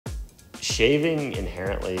Shaving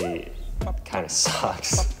inherently kind of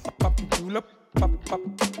sucks.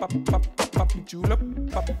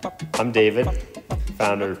 I'm David,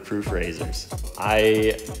 founder of Proof Razors.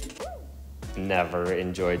 I never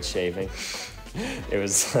enjoyed shaving. It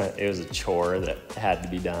was a chore that had to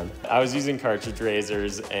be done. I was using cartridge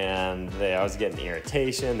razors and I was getting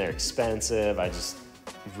irritation, they're expensive. I just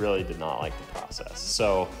really did not like the process.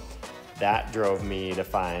 So that drove me to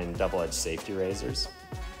find double-edged safety razors.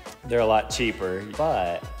 They're a lot cheaper,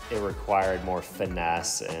 but it required more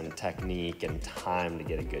finesse and technique and time to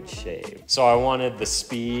get a good shave. So I wanted the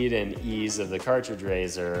speed and ease of the cartridge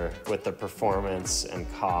razor with the performance and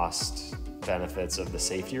cost benefits of the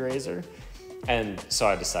safety razor. And so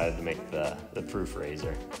I decided to make the Proof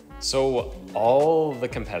razor. So all the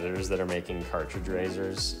competitors that are making cartridge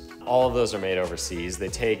razors, all of those are made overseas. They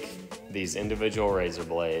take these individual razor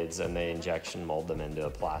blades and they injection mold them into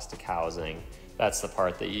a plastic housing. That's the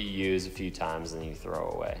part that you use a few times and then you throw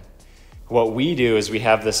away. What we do is we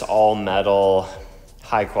have this all metal,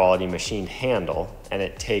 high quality machined handle, and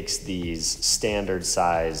it takes these standard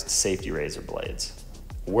sized safety razor blades.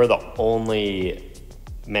 We're the only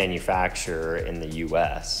manufacturer in the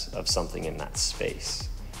US of something in that space.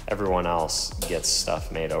 Everyone else gets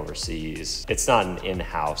stuff made overseas. It's not an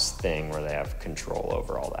in-house thing where they have control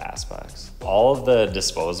over all the aspects. All of the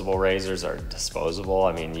disposable razors are disposable.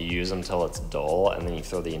 I mean, you use them till it's dull and then you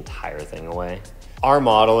throw the entire thing away. Our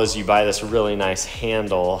model is you buy this really nice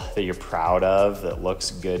handle that you're proud of, that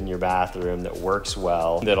looks good in your bathroom, that works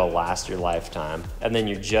well, that'll last your lifetime. And then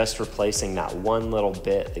you're just replacing that one little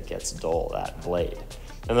bit that gets dull, that blade.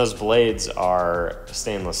 And those blades are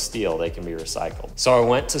stainless steel, they can be recycled. So I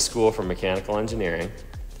went to school for mechanical engineering,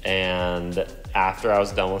 and after I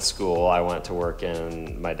was done with school, I went to work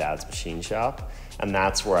in my dad's machine shop, and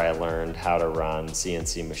that's where I learned how to run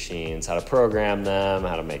CNC machines, how to program them,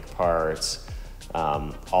 how to make parts,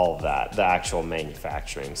 all of that, the actual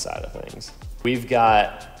manufacturing side of things. We've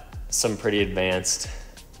got some pretty advanced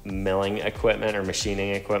milling equipment or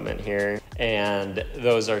machining equipment here, and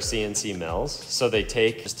those are CNC mills. So they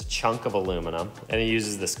take just a chunk of aluminum and it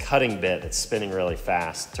uses this cutting bit that's spinning really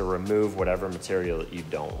fast to remove whatever material that you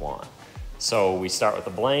don't want. So we start with a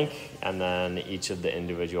blank and then each of the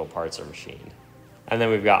individual parts are machined. And then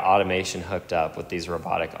we've got automation hooked up with these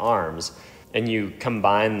robotic arms, and you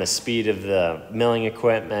combine the speed of the milling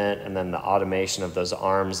equipment and then the automation of those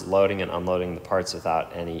arms loading and unloading the parts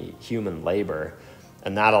without any human labor.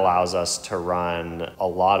 And that allows us to run a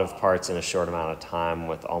lot of parts in a short amount of time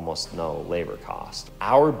with almost no labor cost.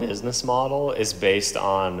 Our business model is based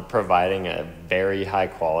on providing a very high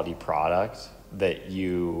quality product that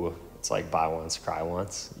it's like buy once, cry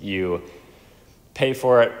once. You pay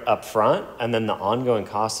for it up front, and then the ongoing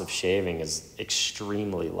cost of shaving is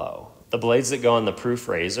extremely low. The blades that go on the Proof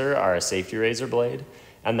razor are a safety razor blade,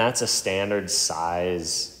 and that's a standard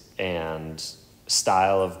size and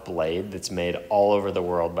style of blade that's made all over the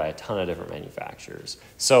world by a ton of different manufacturers.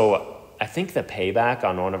 So I think the payback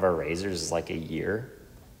on one of our razors is like a year.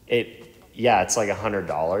 It's like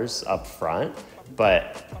 $100 up front,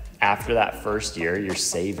 but after that first year, you're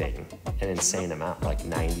saving an insane amount, like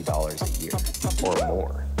 $90 a year or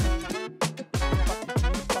more.